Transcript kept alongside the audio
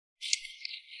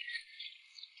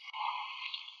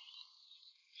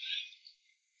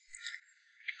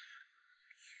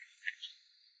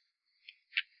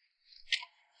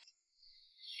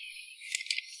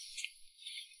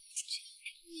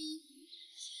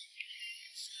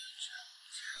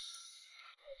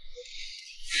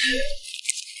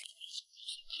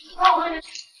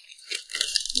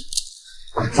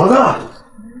嫂子，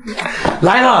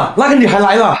来了，那个女孩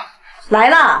来了。来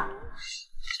了。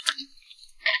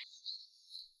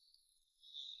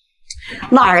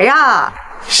哪儿呀？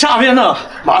下边呢，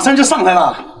马上就上来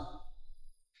了。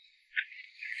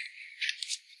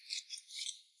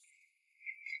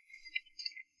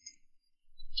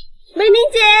美玲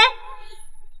姐，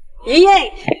莹莹。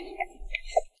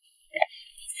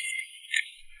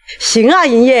行啊，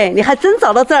莹莹，你还真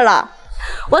找到这儿了。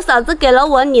我嫂子给了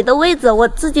我你的位置，我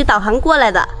自己导航过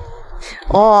来的。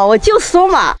哦，我就说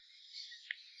嘛。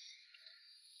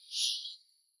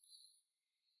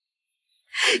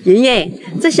莹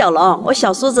莹，这小龙，我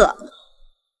小叔子。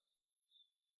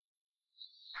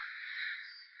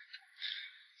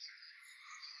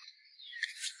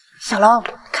小龙，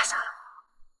干啥了？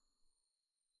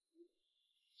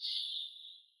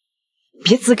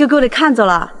别直勾勾的看着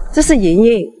了，这是莹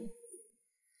莹。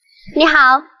你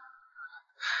好。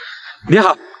你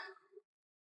好。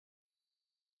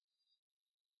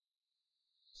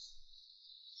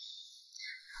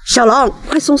小龙，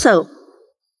快松手！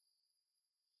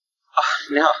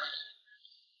你好。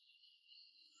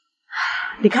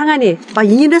你看看你，把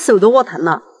莹莹的手都握疼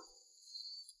了。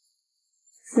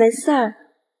没事儿。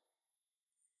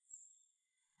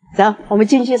走，我们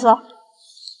进去说。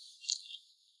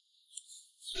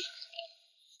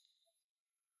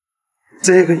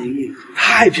这个莹莹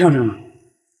太漂亮了。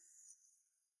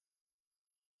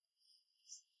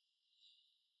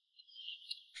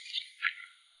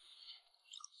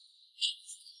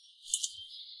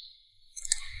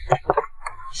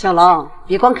小龙，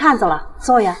别光看着了，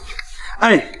坐呀。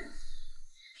哎。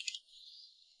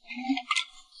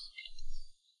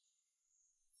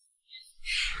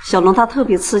小龙他特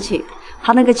别痴情，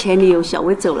他那个前女友小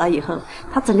薇走了以后，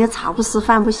他整天茶不思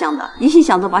饭不想的，一心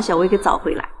想着把小薇给找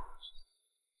回来。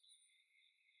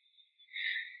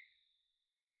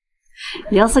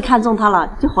你要是看中他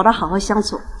了，就和他好好相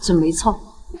处，准没错。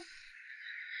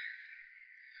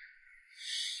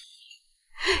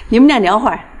你们俩聊会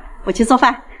儿，我去做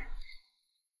饭。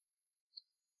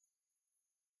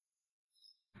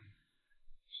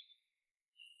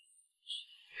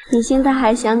你现在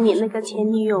还想你那个前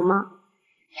女友吗？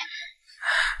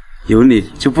有你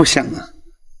就不想了。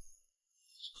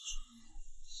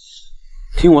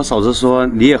听我嫂子说，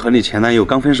你也和你前男友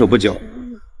刚分手不久。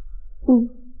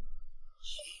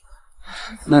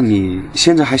那你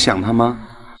现在还想他吗？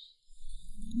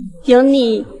有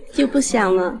你就不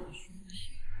想了。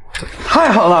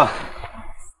太好了！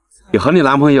你和你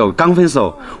男朋友刚分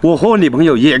手，我和我女朋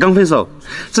友也刚分手，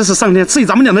这是上天赐予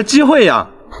咱们俩的机会呀！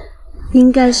应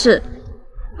该是。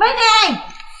美玲，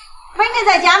美玲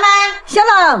在家吗？小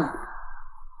龙，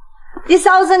你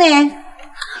嫂子呢？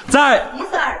在。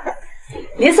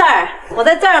李婶儿，我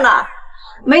在这儿呢。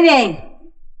美玲，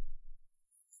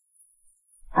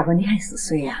大哥，你还是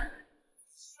谁呀？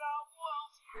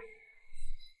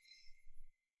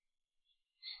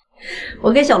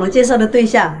我给小龙介绍的对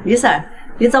象，李婶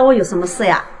儿，你找我有什么事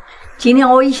呀？今天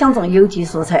我也想种有机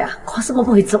蔬菜啊，可是我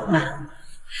不会种啊。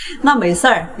那没事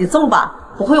儿，你种吧，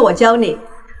不会我教你。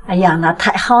哎呀，那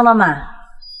太好了嘛！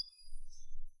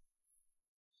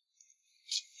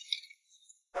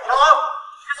小王，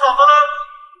你炒饭了？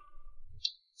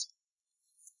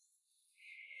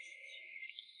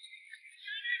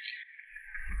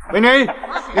美女，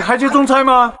你还去种菜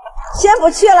吗？先不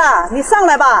去了，你上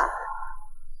来吧。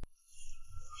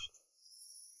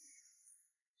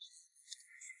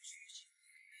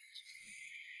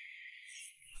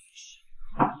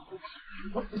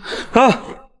啊！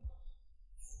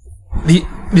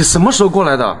你什么时候过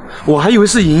来的？我还以为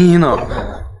是莹莹呢。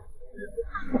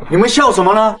你们笑什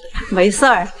么呢？没事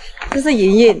儿，这是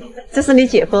莹莹，这是你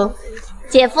姐夫。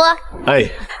姐夫。哎，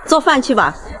做饭去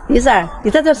吧。李婶儿，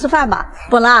你在这吃饭吧。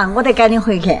不然我得赶紧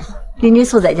回去。你女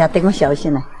叔在家等我消息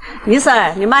呢。李婶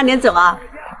儿，你慢点走啊。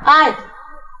哎。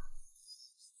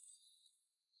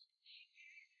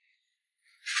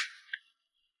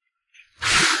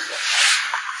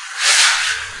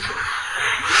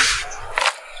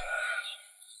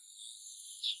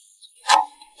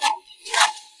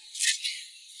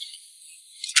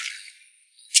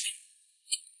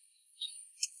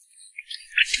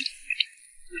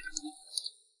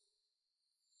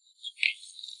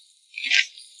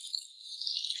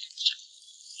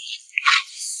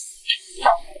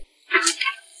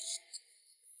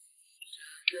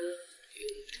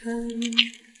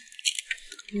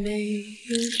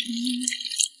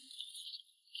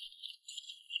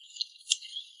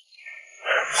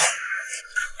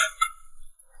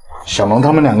小龙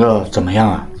他们两个怎么样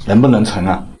啊？能不能成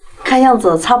啊？看样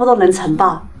子差不多能成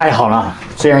吧。哎，好了，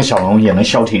这样小龙也能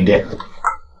消停点。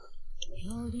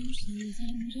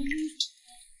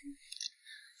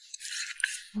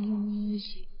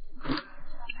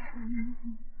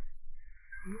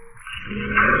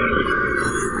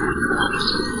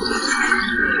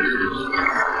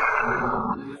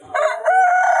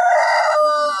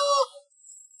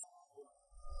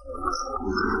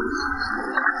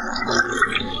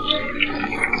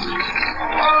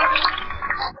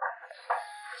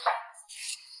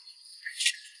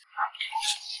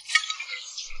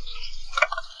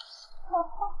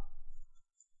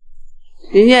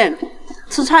圆圆，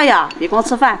吃菜呀，别光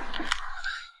吃饭。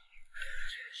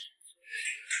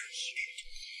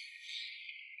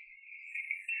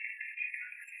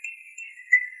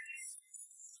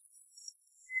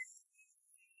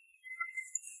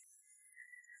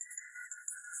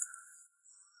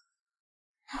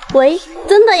喂，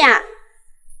真的呀？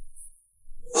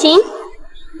行，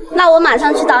那我马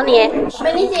上去找你。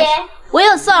美玲姐，我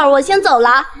有事儿，我先走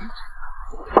了。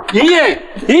莹莹，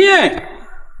莹莹，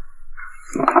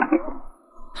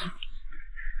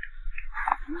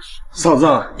嫂子，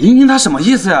莹莹她什么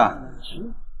意思呀？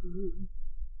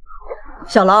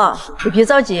小龙，你别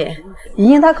着急，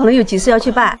莹莹她可能有急事要去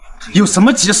办。有什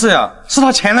么急事呀？是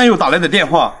她前男友打来的电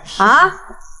话。啊？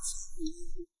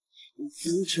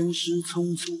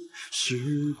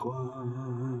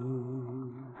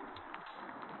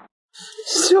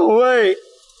小薇，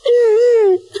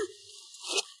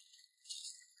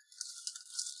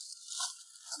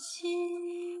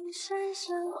青山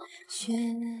上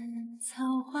萱草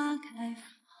花开放，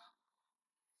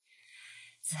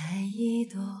采一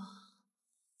朵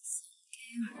送给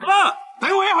我。爸，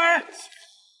等我一会儿。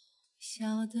小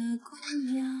的姑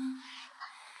娘，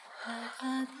把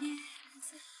它点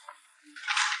在。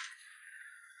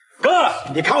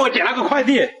哥，你看我捡了个快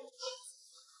递，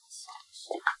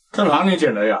在哪里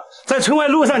捡的呀？在村外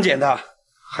路上捡的，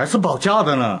还是保价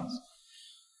的呢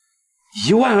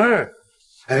12000。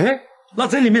哎，那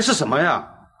这里面是什么呀？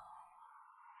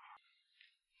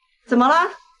怎么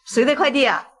了？谁的快递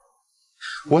啊？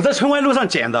我在村外路上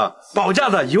捡的，保价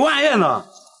的12000呢。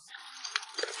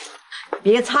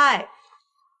别猜，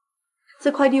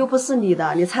这快递又不是你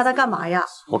的，你猜它干嘛呀？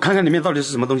我看看里面到底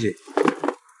是什么东西。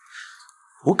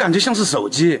我感觉像是手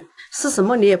机。是什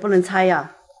么你也不能猜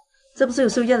呀。这不是有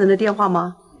收件人的电话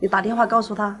吗？你打电话告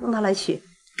诉他，让他来取。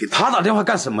给他打电话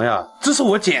干什么呀？这是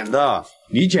我捡的。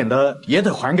你捡的也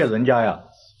得还给人家呀。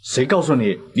谁告诉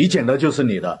你，你捡的就是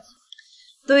你的？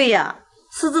对呀，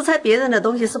私自拆别人的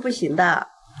东西是不行的。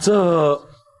这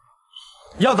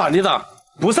要打你打，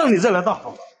不上你这来倒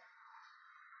好了。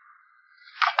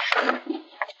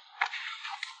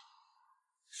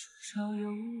树梢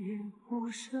永远不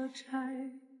舍摘，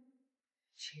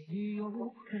情侣又会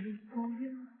不远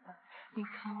来。你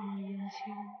看我眼前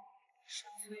深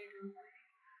邃的微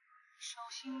手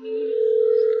心里。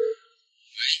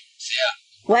谁呀？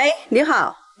喂，你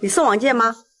好，你是王健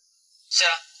吗？是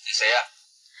啊，你谁呀？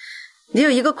你有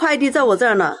一个快递在我这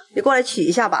儿呢，你过来取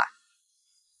一下吧。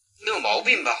没有毛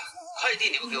病吧？快递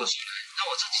你不给我送来，让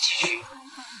我自己去取。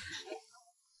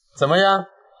怎么样？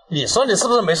你说你是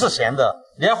不是没事闲的？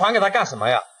你还还给他干什么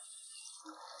呀？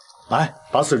来，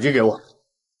把手机给我。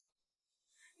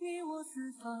你我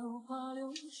似繁花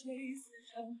流水，似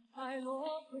尘埃落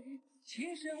灰，情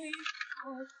深意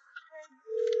重。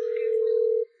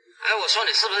哎，我说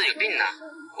你是不是有病啊？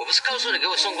我不是告诉你给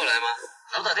我送过来吗？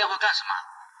老打电话干什么？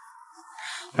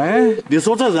哎，你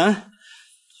说这人，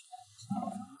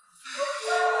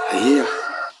哎呀，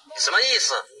什么意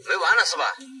思？没完了是吧？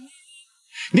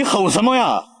你吼什么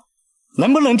呀？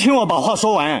能不能听我把话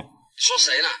说完？说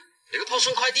谁呢？你个破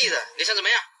送快递的，你想怎么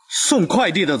样？送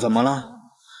快递的怎么了？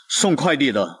送快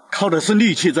递的靠的是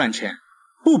力气赚钱，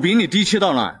不比你低气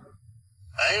到哪？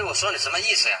哎，我说你什么意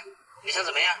思呀？你想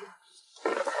怎么样？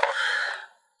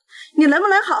你能不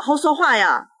能好好说话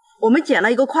呀？我们捡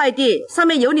了一个快递，上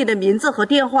面有你的名字和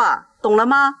电话，懂了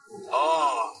吗？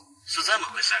哦，是这么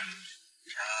回事。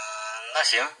那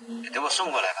行，你给我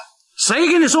送过来吧。谁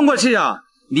给你送过去呀？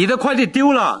你的快递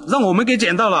丢了，让我们给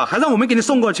捡到了，还让我们给你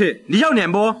送过去，你要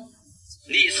脸不？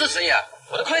你是谁呀？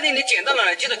我的快递你捡到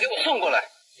了，记得给我送过来。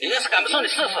你要是赶不上，你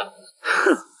试试。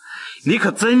哼，你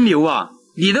可真牛啊！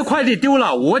你的快递丢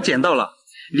了，我捡到了，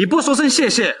你不说声谢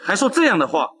谢，还说这样的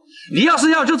话。你要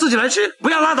是要就自己来取，不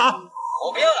要拉倒。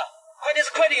我不要了，快递是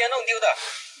快递员弄丢的，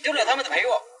丢了他们得赔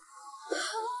我。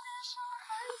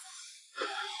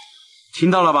听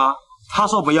到了吧？他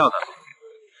说不要的。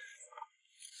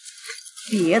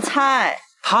别猜，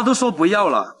他都说不要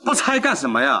了，不猜干什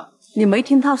么呀？你没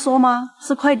听他说吗？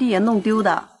是快递员弄丢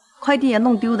的，快递员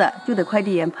弄丢的就得快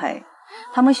递员赔。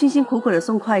他们辛辛苦苦的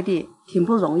送快递，挺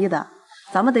不容易的，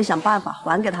咱们得想办法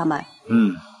还给他们。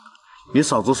你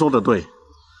嫂子说的对，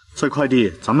这快递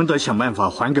咱们得想办法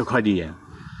还给快递员。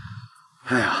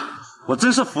哎呀，我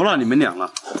真是服了你们俩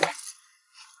了。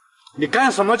你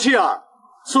干什么去啊？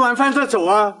吃完饭再走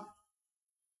啊。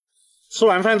吃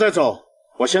完饭再走，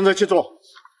我现在去做。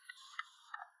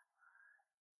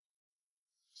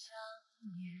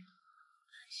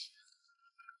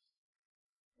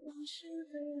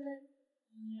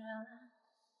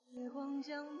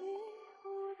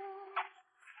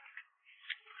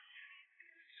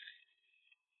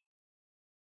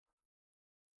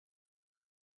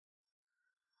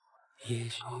也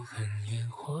许很远，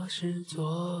或是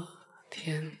昨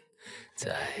天，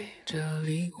在这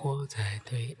里或在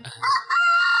对岸，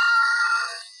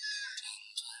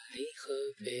离合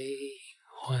悲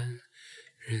欢，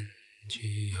人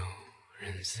聚又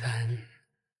人散，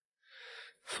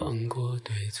放过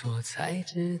对错才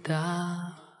知答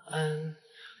案，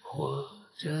活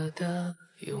着的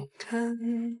勇敢，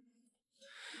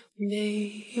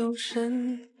没有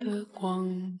神的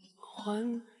光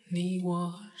环，你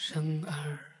我生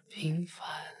而平凡。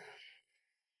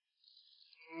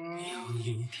有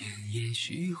一天也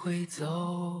许会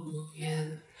走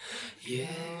远，也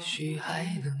许还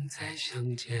能再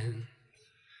相见，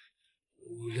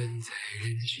无论在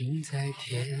人群在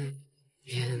天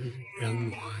边，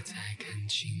让我再看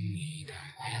清你的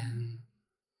脸。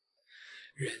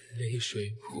任泪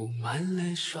水铺满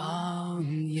了双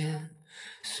眼，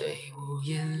虽无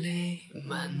眼泪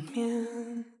满面，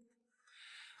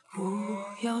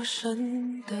不要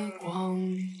神的光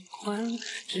环，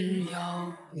只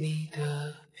要你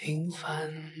的平凡。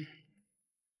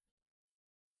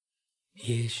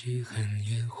也许很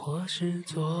远，或是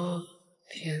昨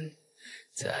天，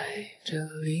在这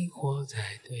里或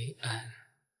在对岸，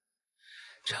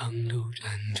长路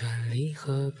辗转，离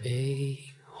合悲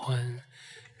欢，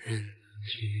人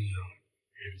聚又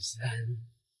人散，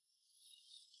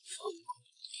放过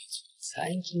对错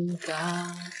才知答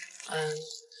案，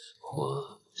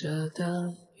活着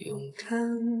的勇敢，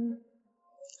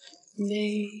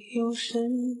没有神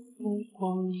的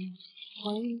光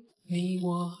环，你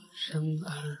我生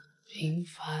而平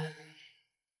凡。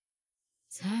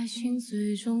在心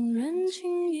碎中认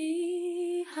清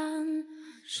遗憾，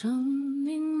生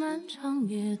命漫长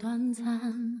也短暂，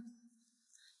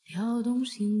跳动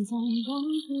心脏光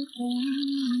是困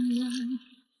难，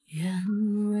愿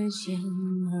为险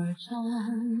而战，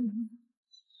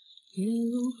夜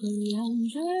如黑暗，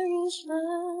坠入深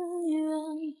渊，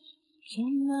充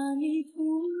满迷途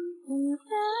不甘，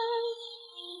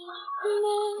没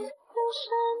有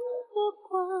神的光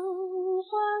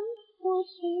环，我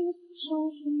亲手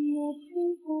中的平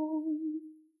凡，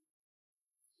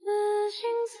自信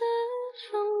自生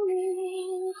命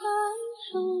感，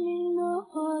生命的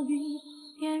火与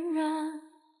点燃。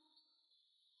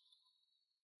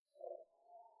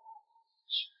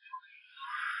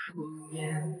不言，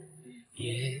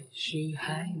也许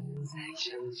还能再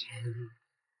相见，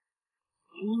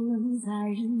无论在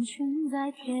人群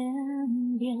在天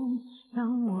边，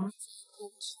让我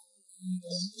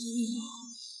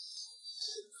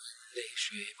泪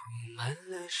水铺满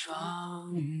了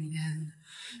双眼，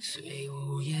虽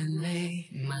无眼泪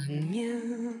满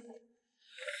面，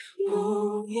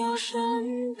不要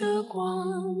神的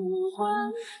光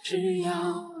环，只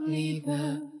要你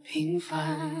的平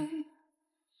凡，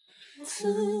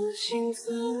此心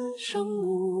此生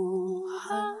无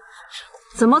憾。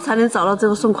怎么才能找到这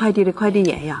个送快递的快递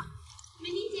员呀？美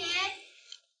玲姐，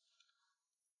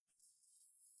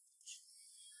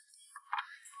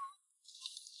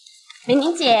美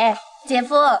玲姐，姐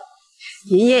夫，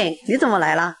莹莹，你怎么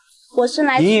来了？我是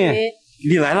来莹莹，取。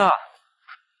你来了。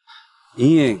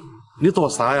莹莹，你做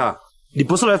啥呀？你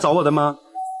不是来找我的吗？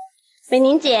美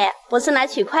玲姐，我是来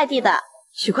取快递的。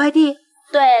取快递？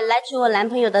对，来取我男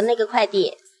朋友的那个快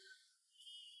递。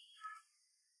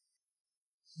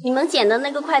你们捡的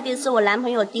那个快递是我男朋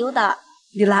友丢的。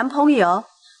你男朋友？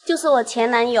就是我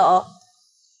前男友。我和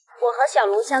小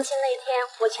龙相亲那天，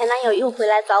我前男友又回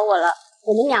来找我了，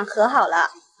我们俩和好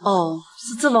了。哦，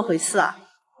是这么回事啊。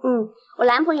我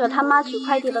男朋友他妈取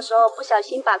快递的时候不小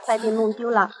心把快递弄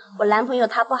丢了，我男朋友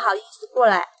他不好意思过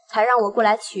来，才让我过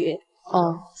来取。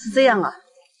哦，是这样啊。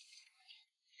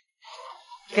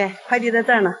给，快递在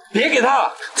这儿呢。别给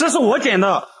他，这是我捡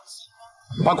的。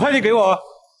把快递给我。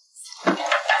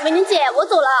美玲姐，我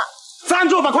走了。站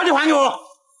住，把快递还给我。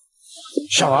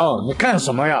小劳，你干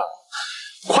什么呀？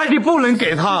快递不能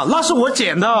给他，那是我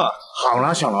捡的。好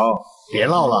了，小劳，别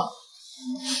闹了。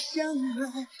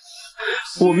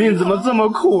我命怎么这么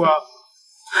苦啊！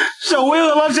小薇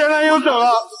和她前男友走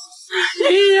了，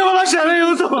我把小人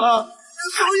又走了。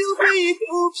所有回忆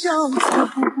都飘走，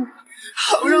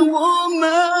好让我们的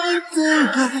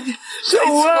爱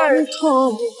再从头。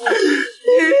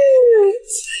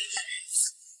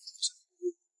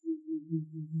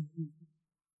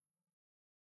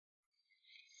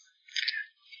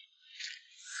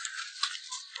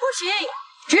不行，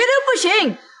绝对不行！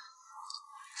妹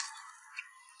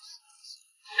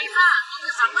子，你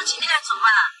是上不去你来做饭，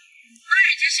那人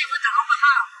家媳妇对我不好，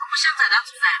我不想在她住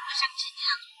在，我想去你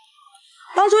那住。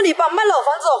当初你把买老房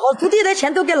子和土地的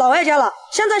钱都给老外家了，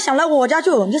现在想来我家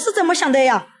住，你是怎么想的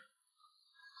呀？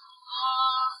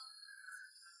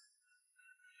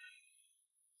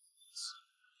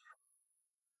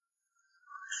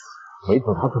梅子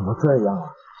她怎么这样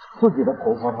啊？自己的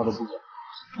婆婆她都不管。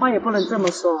话也不能这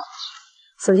么说。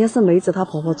首先是梅子她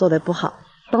婆婆做的不好，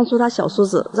当初她小叔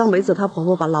子让梅子她婆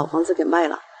婆把老房子给卖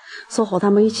了，说和他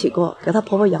们一起过，给她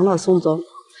婆婆养老送终。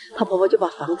她婆婆就把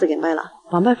房子给卖了，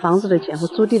把卖房子的钱和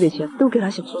租地的钱都给她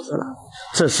小叔子了。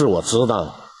这事我知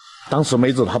道，当时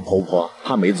梅子她婆婆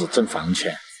怕梅子挣房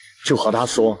钱，就和她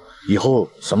说以后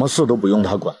什么事都不用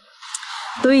她管。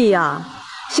对呀，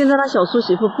现在她小叔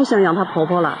媳妇不想养她婆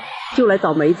婆了，就来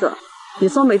找梅子。你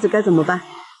说梅子该怎么办？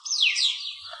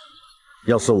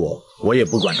要是我也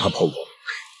不管她婆婆。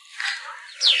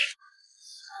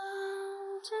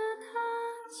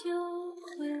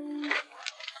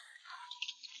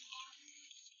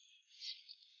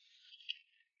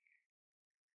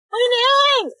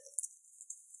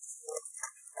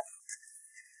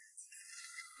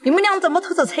你们俩怎么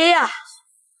偷着车呀？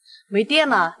没电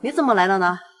了，你怎么来了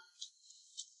呢？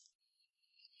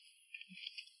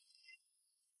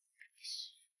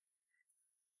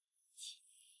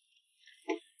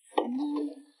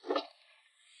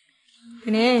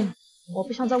玲玲，我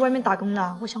不想在外面打工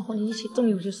了，我想和你一起种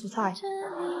有机蔬菜。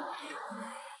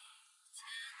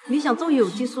你想种有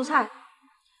机蔬菜？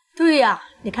对呀，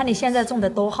你看你现在种的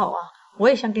多好啊！我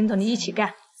也想跟着你一起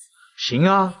干。行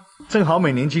啊，正好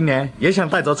美玲今年也想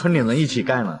带着村里人一起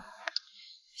干了。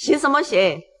行什么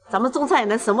行？咱们种菜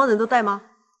能什么人都带吗？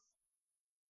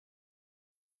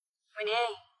美玲，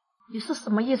你是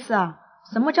什么意思啊？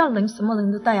什么叫人什么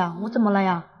人都带啊？我怎么了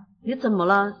呀？你怎么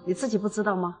了？你自己不知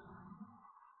道吗？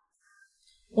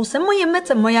我什么也没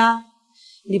怎么呀。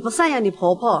你不赡养你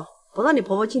婆婆，不让你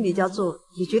婆婆进你家住，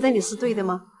你觉得你是对的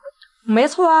吗？没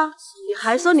错啊。你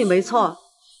还说你没错？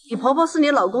你婆婆是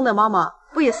你老公的妈妈，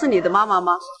不也是你的妈妈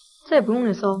吗？这也不用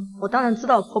你说，我当然知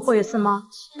道婆婆也是妈，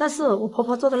但是我婆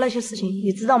婆做的那些事情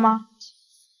你知道吗？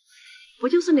不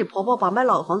就是你婆婆把卖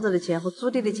老房子的钱和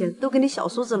租地的钱都给你小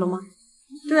叔子了吗？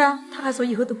对啊，她还说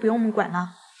以后都不用我们管了。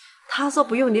她说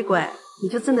不用你管，你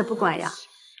就真的不管呀？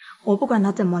我不管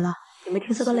她怎么了？你没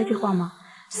听说过那句话吗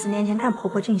？10年前看婆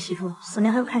婆敬媳妇，10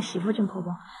年后看媳妇敬婆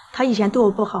婆。她以前对我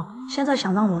不好，现在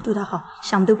想让我对她好，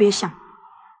想都别想。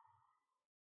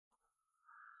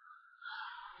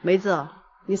梅子，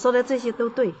你说的这些都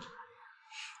对，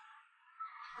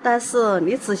但是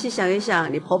你仔细想一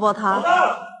想，你婆婆她……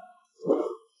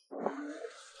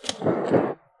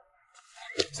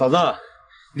嫂子，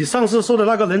你上次说的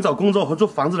那个人找工作和租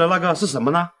房子的那个是什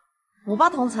么呢？五八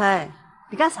同城，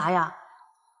你干啥呀？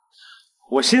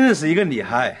我新认识一个女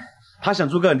孩，她想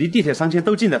租个离地铁3000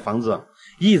都近的房子，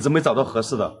一直没找到合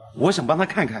适的，我想帮她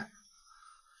看看。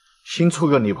新处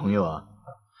个女朋友啊？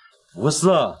不是，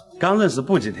刚认识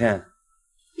不几天。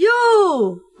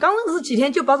哟，刚认识几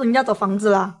天就帮人家找房子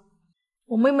了？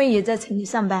我妹妹也在城里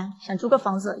上班，想租个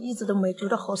房子，一直都没租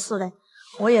到合适的，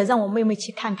我也让我妹妹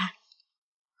去看看。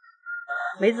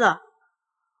梅子，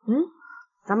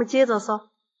咱们接着说。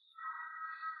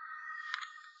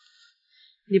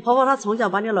你婆婆她从小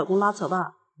把你老公拉扯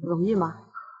大，容易吗？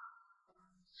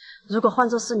如果换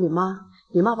作是你妈，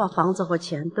你妈把房子和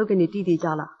钱都给你弟弟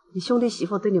家了，你兄弟媳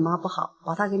妇对你妈不好，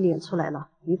把她给撵出来了，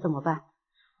你怎么办？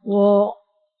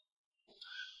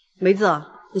梅子，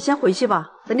你先回去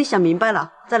吧，等你想明白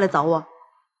了再来找我。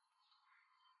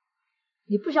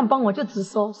你不想帮我就直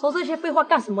说，说这些废话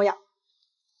干什么呀？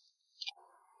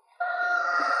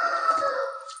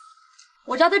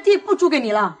我家的地不租给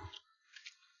你了。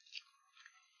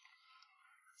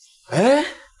哎，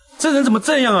这人怎么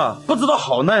这样啊？不知道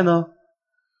好赖呢。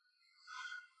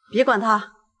别管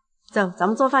他，走，咱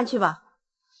们做饭去吧。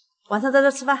晚上在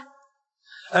这吃饭。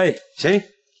哎，行。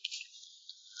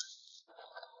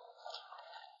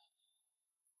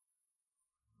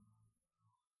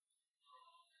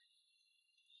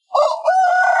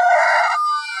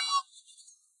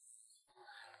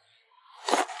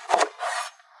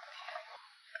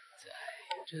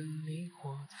在迷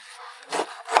惑的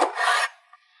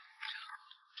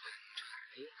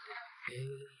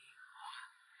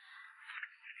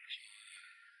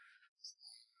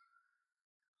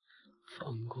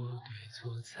问过对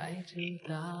错才知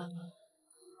道，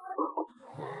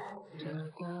活着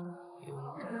的勇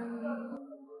敢，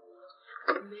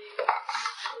每一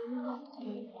次的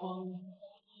光辉，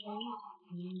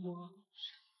你我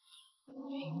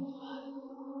平凡，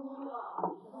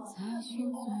在心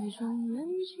碎中人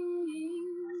轻易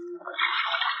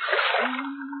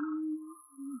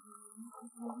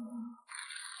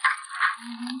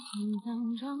心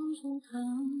脏长出藤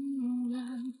蔓，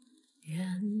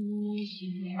愿你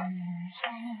心中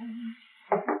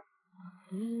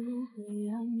跌入灰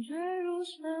暗，坠入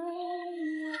深渊。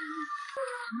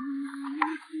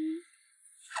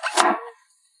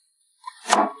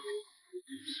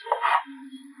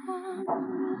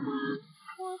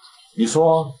你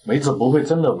说梅子不会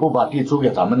真的不把地租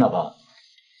给咱们了吧？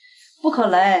不可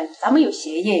能，咱们有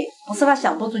协议，不是他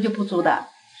想不租就不租的。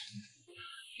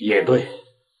也对。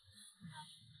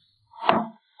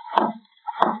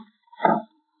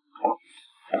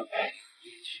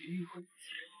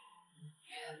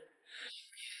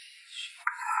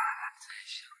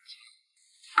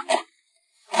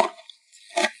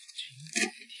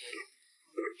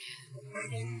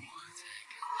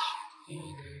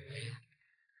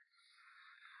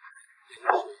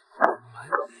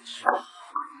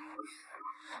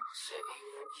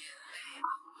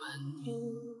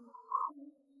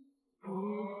不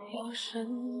要神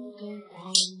的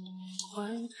光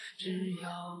环，只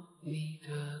要你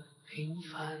的平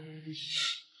凡。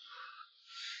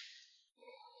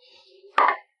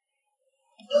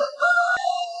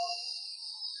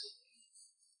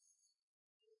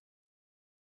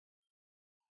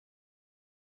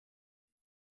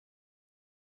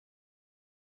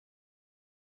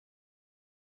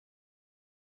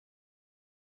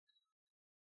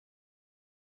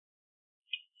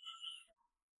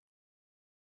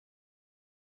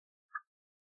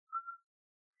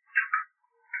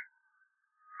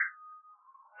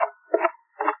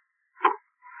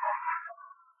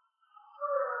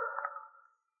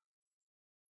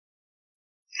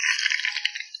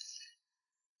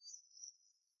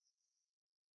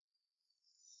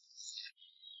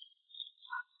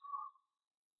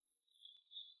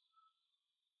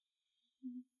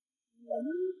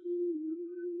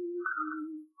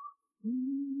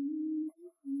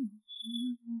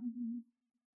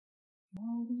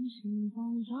心脏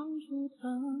长出藤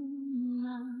蔓，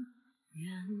愿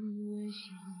为心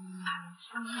中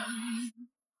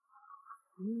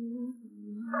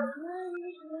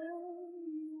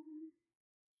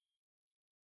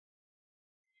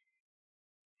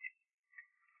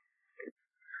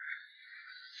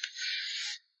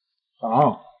小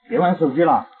龙，别玩手机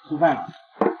了，吃饭了。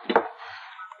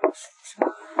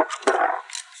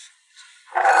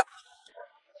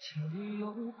情侣又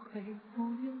会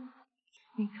不远，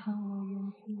你看我眼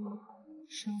睛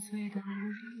深邃的泪，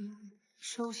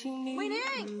手心里流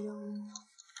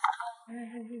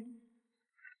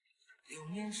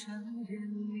年山间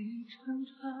里潺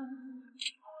潺，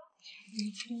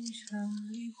几千山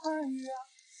里环绕。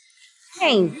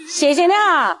谢谢你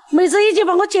啊，梅子已经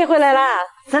帮我接回来了，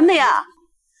真的呀。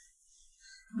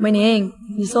美玲，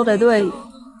你说的对，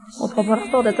我婆婆她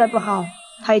做的再不好，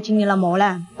她也经历了磨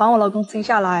难，把我老公生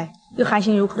下来，又含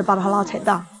辛茹苦的把他拉扯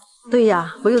大。对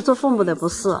呀，没有做父母的不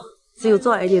是，只有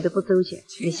做儿女的不周全。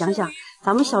你想想，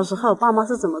咱们小时候爸妈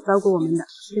是怎么照顾我们的，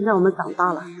现在我们长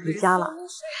大了，有家了，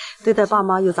对待爸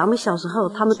妈有咱们小时候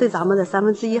他们对咱们的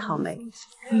1/3好没？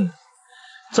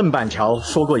郑板桥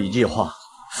说过一句话，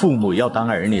父母要当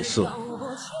儿女是，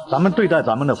咱们对待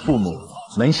咱们的父母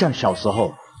能像小时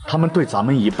候他们对咱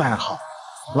们一半好，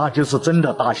那就是真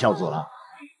的大孝子了。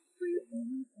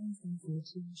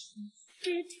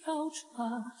一条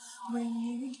船为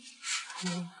你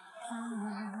说爱。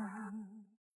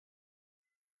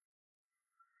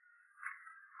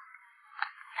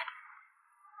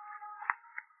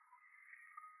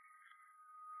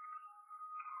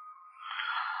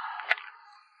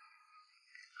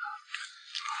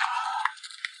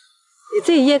你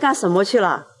这一夜干什么去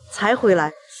了？才回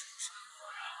来？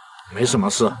没什么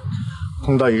事，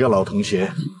碰到一个老同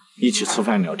学，一起吃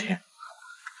饭聊天。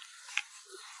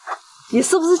你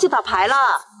是不是去打牌了？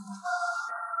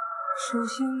手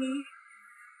心里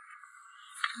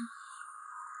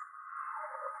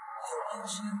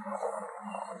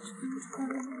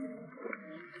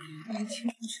在清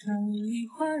晨里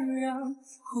环绕，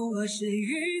忽而是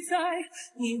雨在，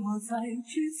你我在，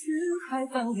举子海，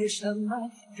当夜山脉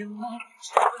人脉。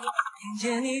听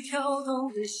见你跳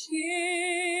动的心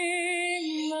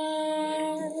脉。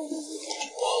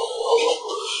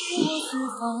我似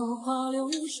芳华流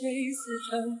水，似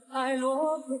尘埃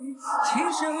落灰，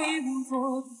轻声一无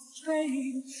作吹，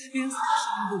愿此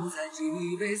生不再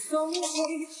举杯送回，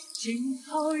今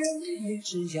后人也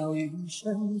只叫余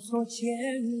生做结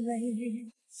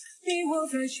尾。你我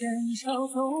在喧嚣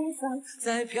中散，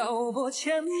在漂泊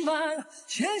牵绊，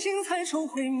前行才重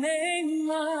回美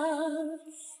满。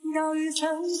要雨伞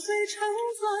随尘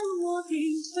钻，我定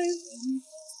会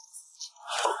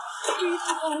一条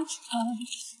船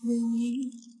为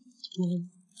你过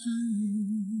岸。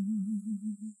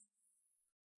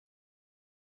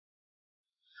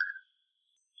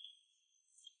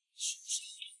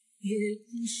也不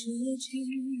舍弃，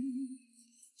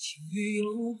情侣又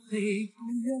会不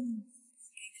愿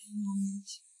看我眼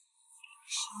睛，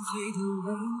深邃的未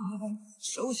来，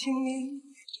手心你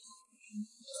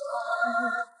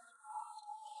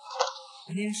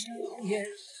脸上也。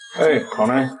哎，好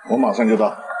呢，我马上就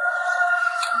到。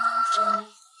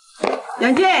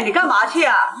杨健，你干嘛去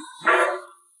啊？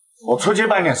我出去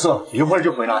办点事，一会儿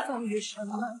就回来。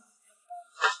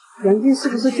杨健是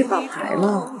不是去打牌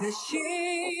了？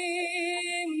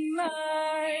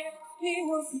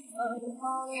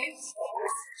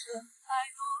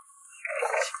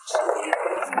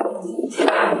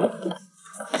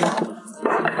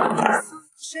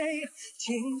谁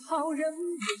今后人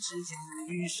也只将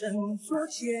余生做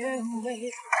结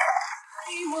尾。你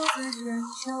我在人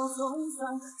潮中散，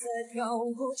在漂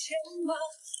泊牵绊。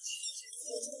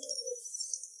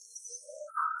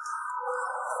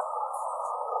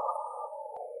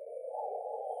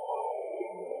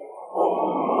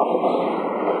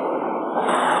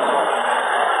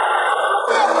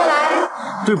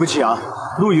对不起啊，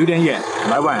路有点远，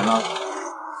来晚了。下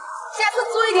次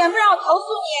注意点，不然我投诉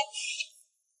你。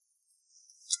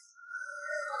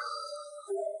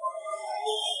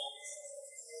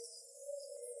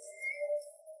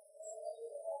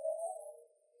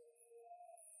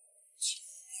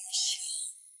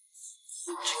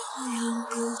这样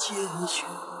的结局，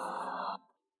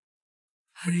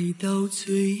爱到最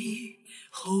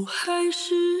后还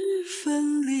是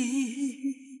分离。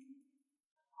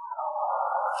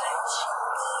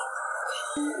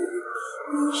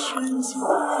你选择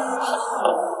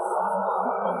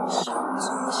想做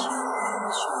些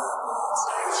却不再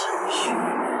继续，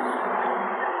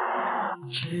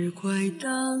只怪当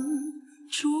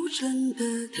初真的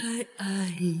太爱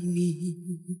你，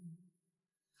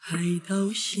爱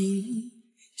到心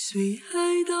碎，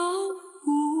爱到无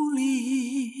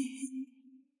力，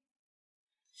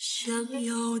想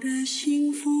要的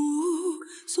幸福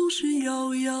总是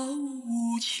遥遥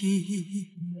无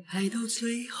期，爱到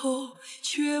最后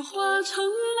却化成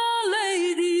了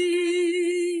泪滴。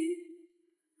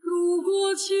如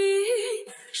果今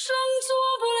生做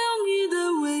不了你的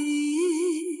唯一，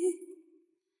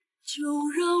就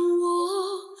让我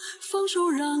放手，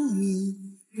让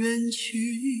你远去。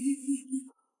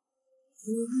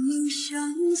我们相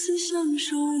思相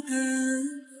守的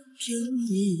甜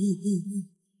蜜，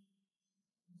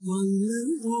忘了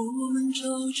我们朝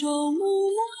朝暮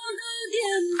暮的点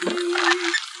滴。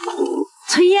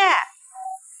春燕，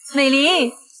美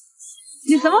玲，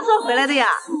你什么时候回来的呀？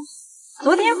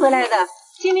昨天回来的，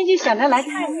今天就想着来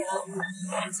看你了。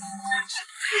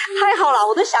太好了，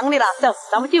我都想你了。走，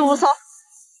咱们进屋说。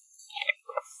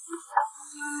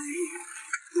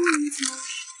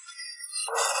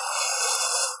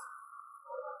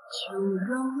就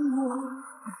让我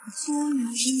做你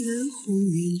的红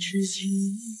颜知己。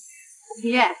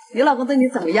春燕，你老公对你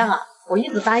怎么样啊？我一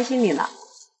直担心你呢。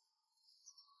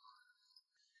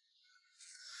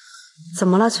怎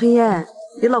么了，春燕？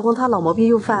你老公他老毛病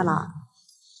又犯了？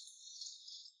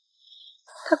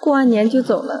他过完年就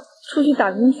走了，出去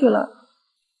打工去了。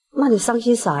那你伤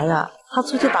心啥呀？他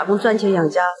出去打工赚钱养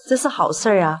家，这是好事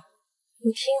啊。我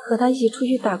听和他一起出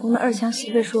去打工的二强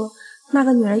媳妇说，那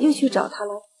个女人又去找他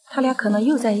了，他俩可能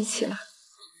又在一起了。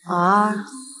啊，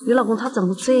你老公他怎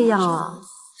么这样啊？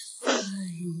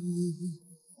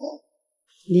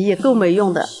你也够没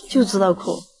用的，就知道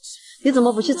哭。你怎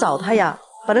么不去找他呀？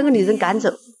把那个女人赶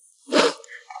走。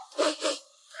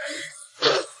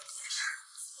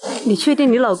你确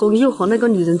定你老公又和那个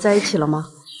女人在一起了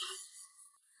吗？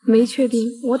没确定，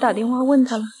我打电话问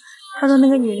他了，他说那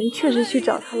个女人确实去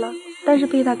找他了，但是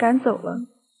被他赶走了。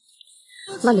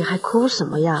那你还哭什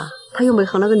么呀？他又没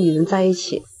和那个女人在一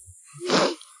起。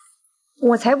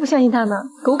我才不相信他呢，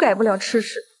狗改不了吃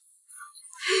屎。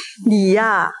你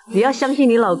呀，你要相信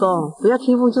你老公，不要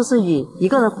听风就是雨，一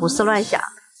个人胡思乱想。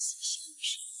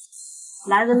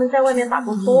男人们在外面打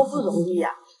工多不容易呀，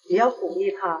你要鼓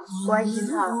励他，关心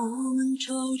他。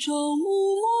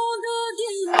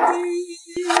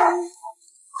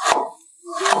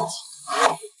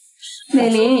美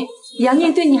玲，杨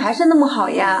念对你还是那么好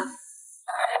呀。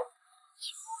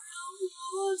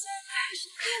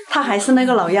他还是那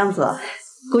个老样子，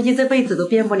估计这辈子都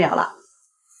变不了了。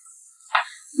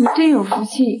你真有福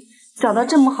气，找到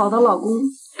这么好的老公，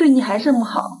对你还这么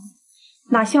好，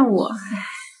哪像我。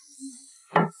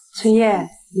春叶，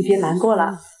你别难过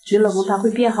了，你老公他会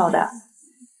变好的。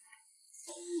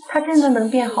他真的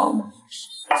能变好吗？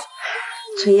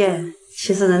春叶，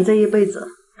其实人这一辈子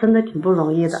真的挺不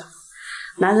容易的，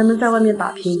男人们在外面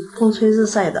打拼，风吹日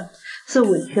晒的，是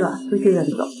委屈了都去忍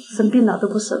着，生病了都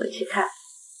不舍得去看。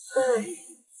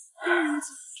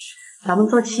咱们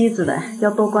做妻子的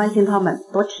要多关心他们，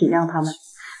多体谅他们。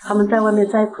他们在外面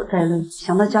再苦再累，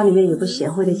想到家里面有个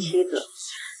贤惠的妻子，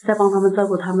再帮他们照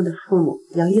顾他们的父母，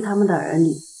养育他们的儿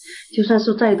女，就算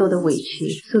受再多的委屈，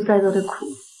受再多的苦，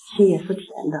心也是甜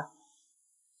的。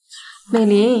美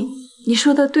玲，你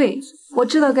说的对，我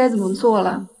知道该怎么做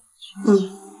了。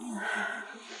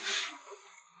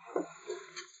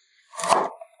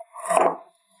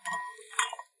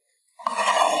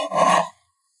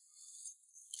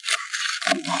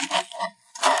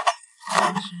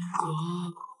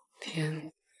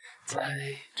天在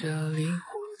这里，我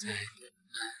在等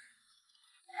待，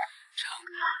常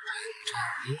跟着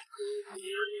你和你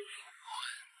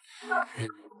人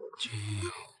聚又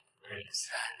人散，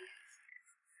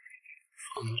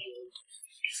风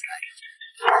散，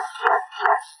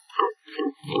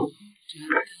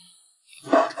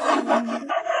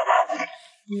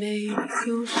没有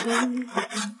什么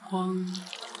慌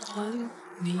乱，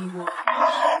你我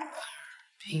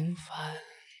平凡。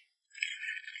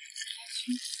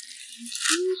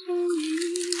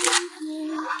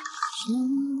生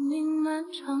命漫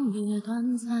长也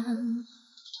短暂，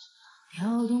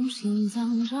跳动心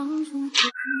脏长出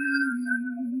天。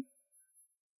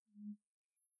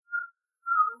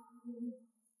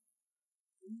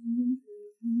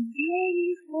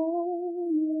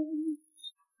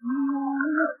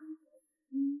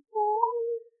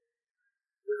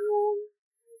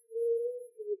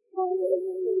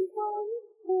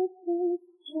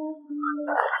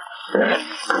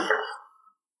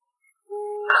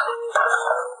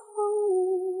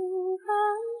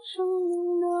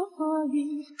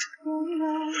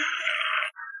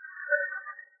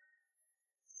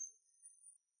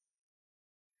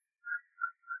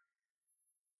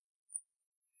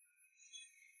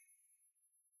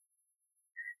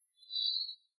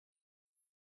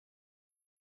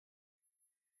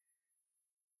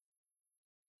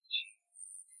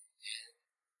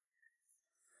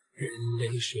任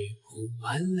泪水铺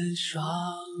满了双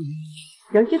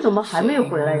眼。杨姐怎么还没有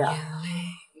回来呀？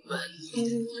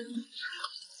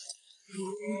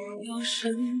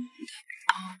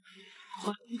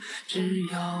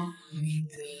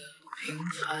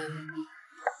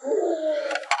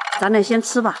咱俩先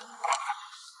吃吧。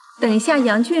等一下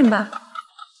杨俊吧。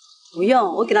不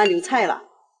用，我给他留菜了。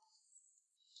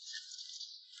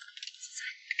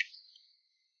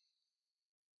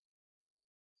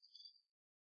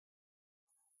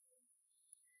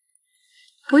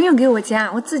不用给我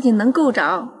夹，我自己能够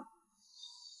着。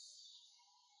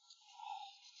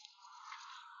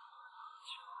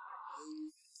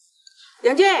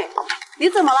杨俊，你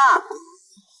怎么了？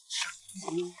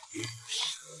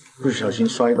不小心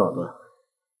摔倒的。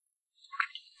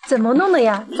怎么弄的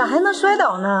呀？咋还能摔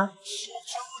倒呢？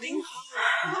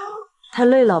太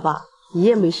累了吧，一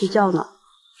夜没睡觉呢。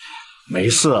没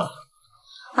事。啊？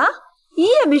一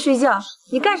夜没睡觉？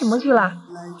你干什么去了？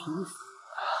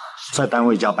在单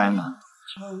位加班呢。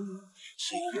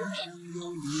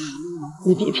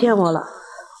你别骗我了，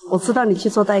我知道你去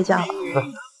做代驾了。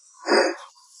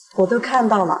我都看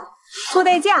到了。做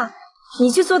代驾？你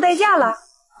去做代驾了？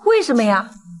为什么呀？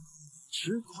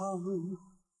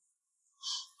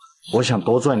我想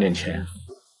多赚点钱，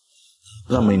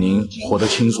让美宁活得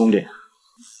轻松点。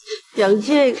杨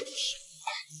健，苍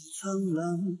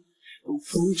狼不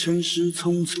负尘世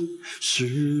匆匆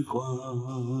时光。